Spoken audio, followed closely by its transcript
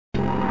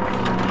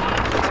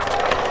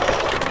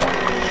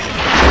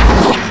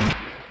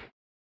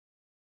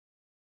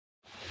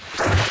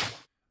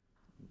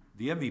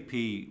The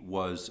MVP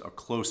was a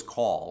close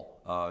call.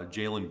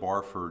 Jaylen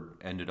Barford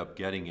ended up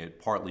getting it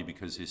partly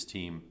because his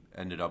team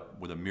ended up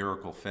with a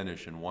miracle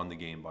finish and won the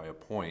game by a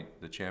point,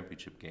 the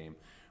championship game,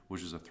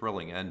 which was a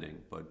thrilling ending.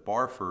 But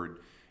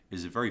Barford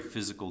is a very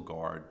physical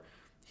guard.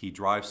 He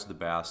drives to the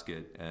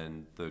basket,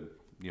 and the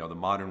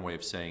modern way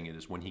of saying it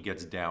is when he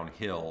gets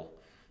downhill,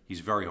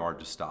 he's very hard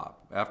to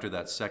stop. After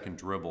that second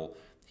dribble,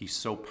 he's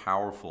so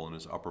powerful in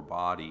his upper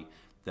body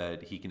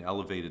that he can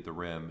elevate at the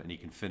rim and he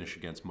can finish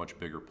against much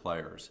bigger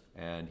players.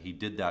 And he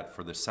did that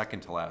for the second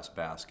to last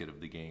basket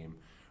of the game,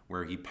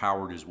 where he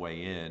powered his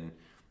way in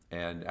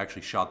and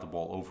actually shot the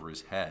ball over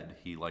his head.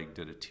 He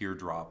did a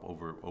teardrop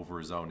over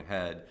his own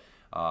head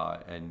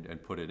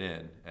and put it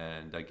in.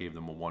 And that gave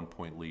them a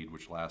 1-point lead,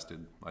 which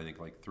lasted, I think,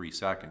 3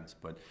 seconds.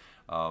 But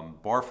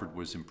Barford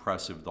was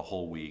impressive the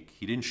whole week.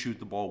 He didn't shoot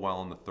the ball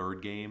well in the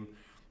third game,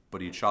 but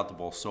he had shot the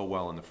ball so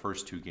well in the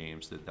first 2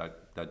 games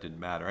that didn't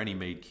matter. And he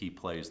made key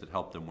plays that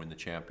helped them win the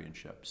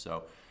championship.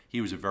 So he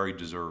was a very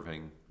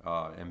deserving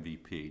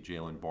MVP,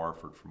 Jaylen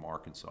Barford from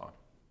Arkansas.